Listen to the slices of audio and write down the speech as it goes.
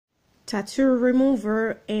tattoo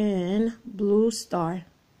remover and Blue Star.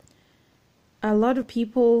 A lot of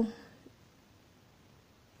people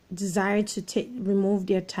desire to remove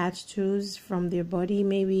their tattoos from their body.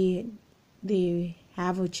 Maybe they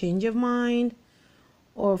have a change of mind,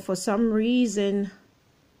 or for some reason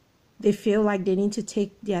they feel like they need to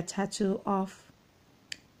take their tattoo off.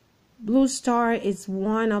 Blue Star is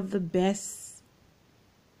one of the best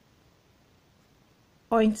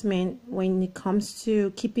ointment when it comes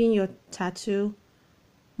to keeping your tattoo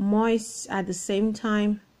moist, at the same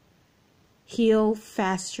time heal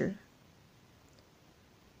faster.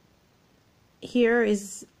 Here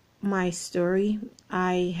is my story.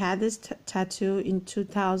 I had this tattoo in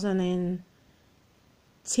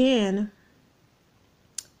 2010,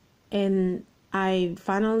 and I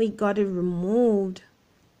finally got it removed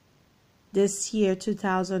this year,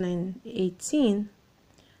 2018.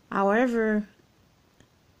 However,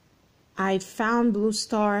 I found Blue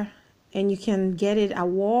Star, and you can get it at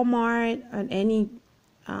Walmart, at any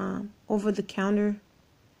over-the-counter,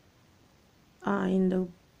 in the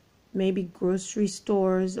maybe grocery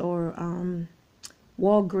stores, or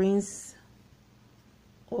Walgreens,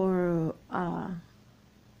 or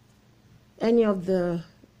any of the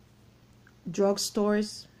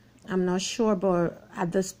drugstores. I'm not sure, but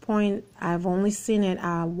at this point I've only seen it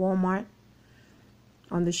at Walmart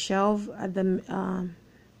on the shelf at the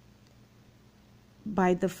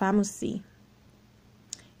by the pharmacy.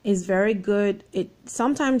 It's very good. It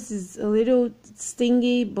sometimes is a little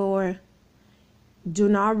stingy, but do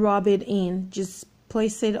not rub it in. Just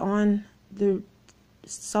place it on the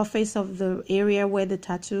surface of the area where the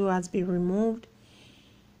tattoo has been removed,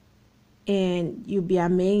 and you'll be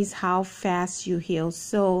amazed how fast you heal.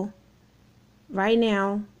 So right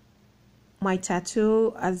now my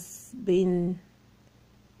tattoo has been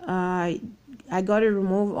I got it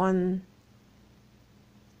removed on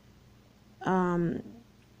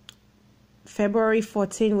February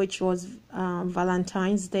 14, which was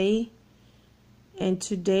Valentine's Day, and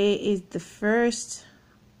today is the 1st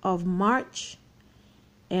of March,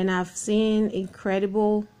 and I've seen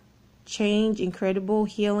incredible change, incredible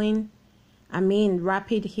healing. I mean,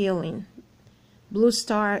 rapid healing. Blue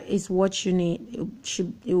Star is what you need. It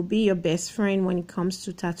will be your best friend when it comes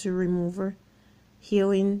to tattoo remover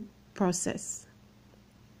healing process.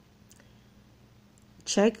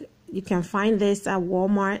 You can find this at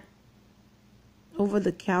Walmart, over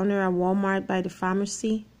the counter at Walmart by the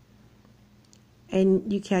pharmacy,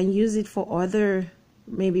 and you can use it for other,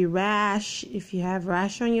 maybe rash, if you have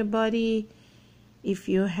rash on your body, if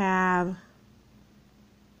you have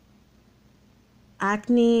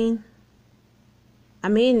acne. I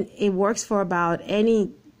mean, it works for about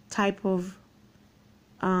any type of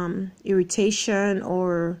irritation,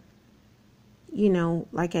 or, you know,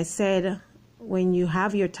 like I said, when you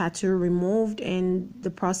have your tattoo removed, and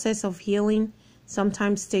the process of healing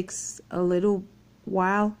sometimes takes a little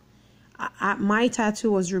while. My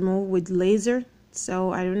tattoo was removed with laser,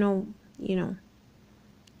 so I don't know, you know,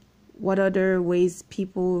 what other ways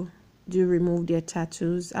people do remove their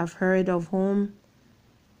tattoos. I've heard of home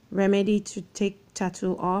remedy to take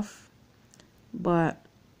tattoo off, but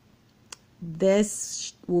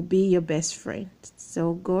this will be your best friend.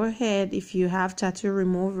 So go ahead, if you have tattoo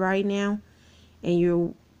removed right now and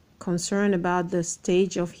you're concerned about the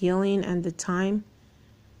stage of healing and the time,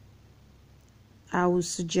 I would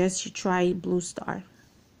suggest you try Blue Star.